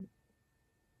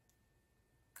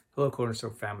Hello,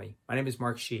 Cornerstone family. My name is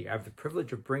Mark Shee. I have the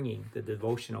privilege of bringing the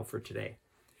devotional for today.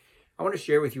 I want to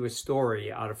share with you a story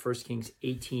out of 1 Kings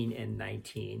 18 and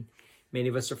 19. Many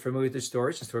of us are familiar with this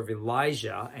story. It's the story of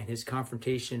Elijah and his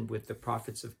confrontation with the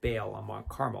prophets of Baal on Mount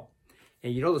Carmel.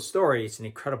 And you know the story. It's an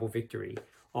incredible victory.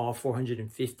 All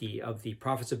 450 of the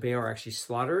prophets of Baal are actually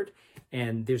slaughtered,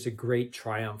 and there's a great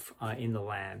triumph in the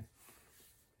land.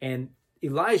 And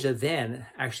Elijah then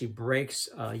actually breaks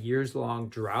a years-long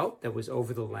drought that was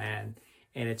over the land,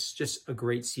 and it's just a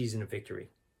great season of victory.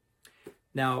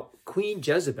 Now, Queen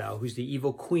Jezebel, who's the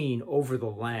evil queen over the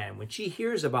land, when she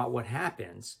hears about what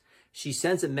happens, she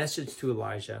sends a message to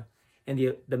Elijah, and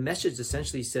the message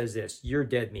essentially says this: you're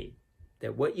dead meat,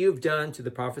 that what you've done to the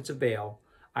prophets of Baal,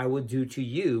 I will do to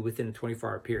you within a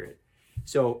 24-hour period.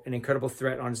 So an incredible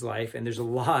threat on his life, and there's a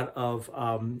lot of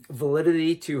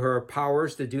validity to her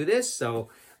powers to do this. So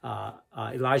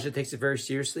Elijah takes it very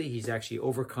seriously. He's actually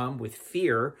overcome with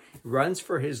fear, runs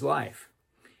for his life.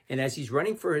 And as he's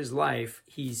running for his life,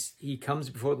 he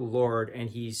comes before the Lord, and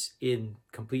he's in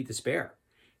complete despair.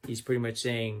 He's pretty much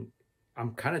saying,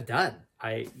 I'm kind of done.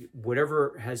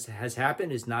 Whatever has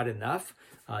happened is not enough.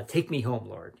 Take me home,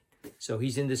 Lord. So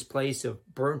he's in this place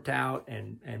of burnt out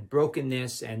and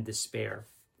brokenness and despair.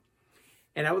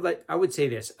 And I would say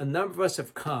this: a number of us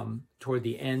have come toward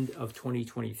the end of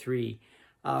 2023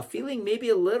 feeling maybe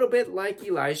a little bit like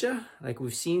Elijah, like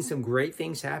we've seen some great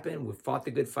things happen, we've fought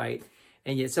the good fight,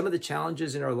 and yet some of the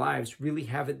challenges in our lives really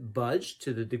haven't budged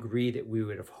to the degree that we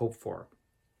would have hoped for.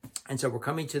 And so we're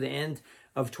coming to the end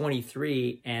of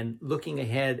 23 and looking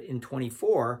ahead in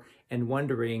 24 and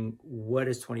wondering, what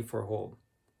does 24 hold?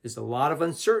 There's a lot of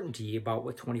uncertainty about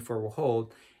what 24 will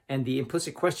hold. And the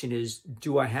implicit question is,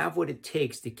 do I have what it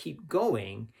takes to keep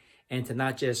going and to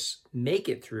not just make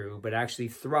it through, but actually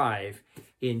thrive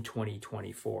in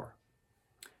 2024?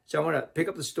 So I want to pick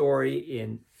up the story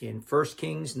in 1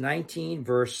 Kings 19,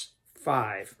 verse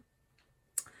 5.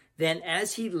 Then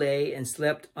as he lay and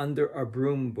slept under a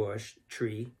broom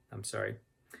tree,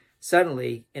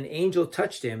 suddenly an angel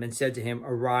touched him and said to him,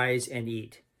 arise and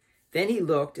eat. Then he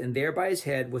looked, and there by his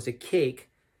head was a cake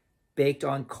baked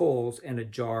on coals and a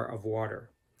jar of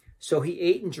water. So he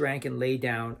ate and drank and lay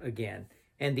down again.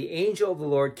 And the angel of the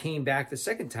Lord came back the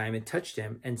second time and touched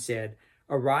him and said,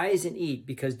 arise and eat,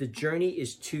 because the journey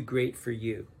is too great for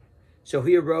you. So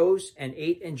he arose and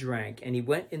ate and drank, and he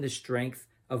went in the strength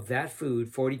of that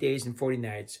food 40 days and 40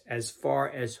 nights as far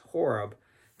as Horeb,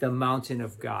 the mountain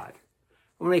of God.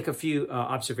 I want to make a few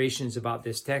observations about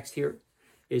this text here.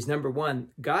 Is number one,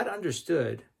 God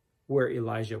understood where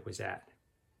Elijah was at.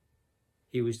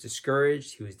 He was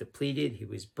discouraged, he was depleted, he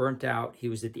was burnt out, he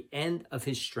was at the end of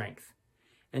his strength.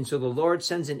 And so the Lord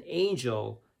sends an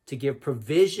angel to give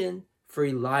provision for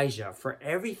Elijah for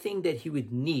everything that he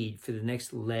would need for the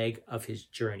next leg of his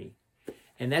journey.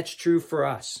 And that's true for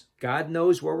us. God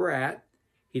knows where we're at.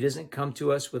 He doesn't come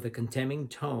to us with a condemning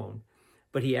tone,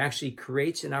 but he actually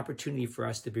creates an opportunity for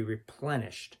us to be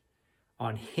replenished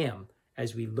on him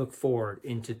as we look forward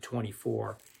into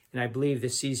 24. And I believe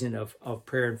this season of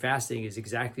prayer and fasting is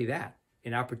exactly that,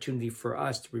 an opportunity for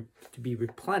us to be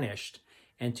replenished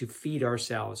and to feed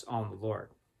ourselves on the Lord.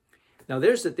 Now,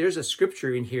 there's a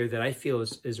scripture in here that I feel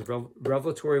is a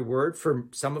revelatory word for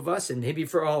some of us and maybe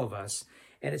for all of us.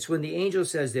 And it's when the angel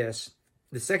says this,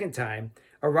 the second time,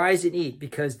 arise and eat,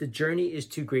 because the journey is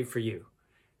too great for you.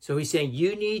 So he's saying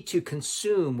you need to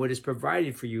consume what is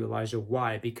provided for you, Elijah.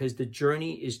 Why? Because the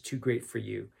journey is too great for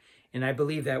you. And I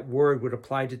believe that word would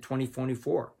apply to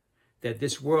 2024, that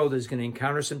this world is going to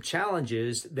encounter some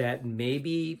challenges that may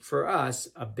be for us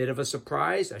a bit of a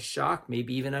surprise, a shock,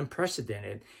 maybe even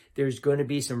unprecedented. There's going to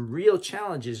be some real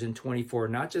challenges in 24,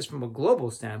 not just from a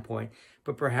global standpoint,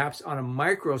 but perhaps on a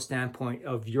micro standpoint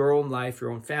of your own life,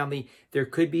 your own family. There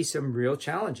could be some real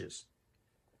challenges.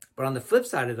 But on the flip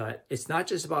side of that, it's not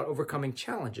just about overcoming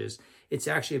challenges. It's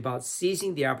actually about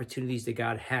seizing the opportunities that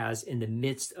God has in the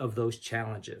midst of those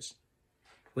challenges.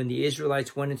 When the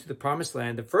Israelites went into the promised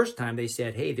land, the first time they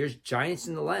said, hey, there's giants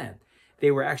in the land.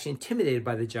 They were actually intimidated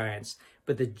by the giants,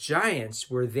 but the giants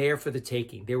were there for the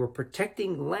taking. They were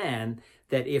protecting land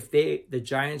that if the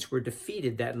giants were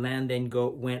defeated, that land then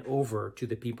went over to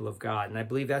the people of God. And I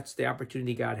believe that's the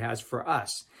opportunity God has for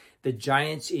us. The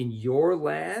giants in your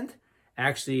land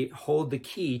actually hold the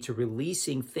key to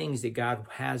releasing things that God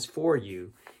has for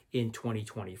you in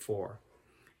 2024.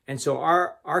 And so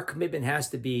our commitment has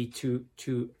to be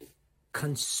to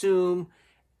consume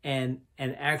and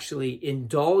actually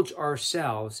indulge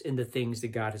ourselves in the things that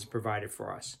God has provided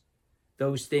for us.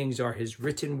 Those things are his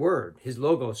written word, his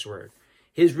logos word,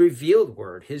 his revealed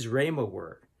word, his rhema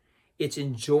word. It's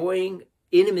enjoying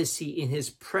intimacy in his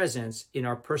presence in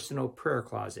our personal prayer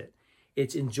closet.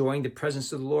 It's enjoying the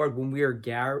presence of the Lord when we are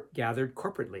gathered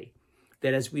corporately.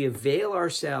 That as we avail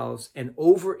ourselves and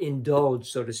overindulge,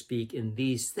 so to speak, in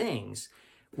these things,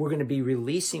 we're going to be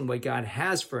releasing what God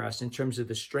has for us in terms of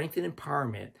the strength and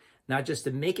empowerment, not just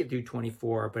to make it through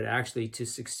 24, but actually to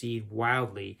succeed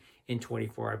wildly in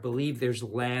 24. I believe there's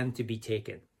land to be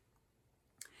taken.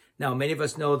 Now, many of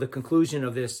us know the conclusion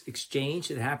of this exchange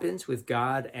that happens with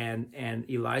God and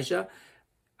Elijah.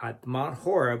 At Mount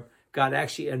Horeb, God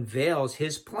actually unveils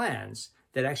his plans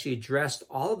that actually addressed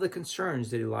all of the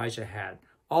concerns that Elijah had.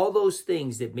 All those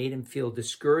things that made him feel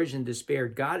discouraged and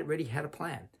despaired, God already had a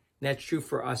plan. And that's true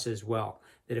for us as well.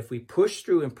 That if we push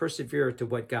through and persevere to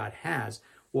what God has,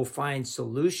 we'll find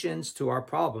solutions to our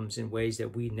problems in ways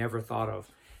that we never thought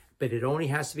of. But it only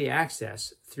has to be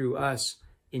accessed through us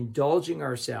indulging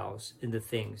ourselves in the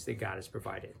things that God has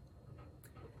provided.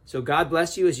 So God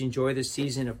bless you as you enjoy this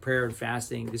season of prayer and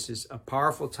fasting. This is a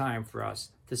powerful time for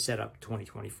us to set up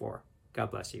 2024.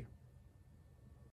 God bless you.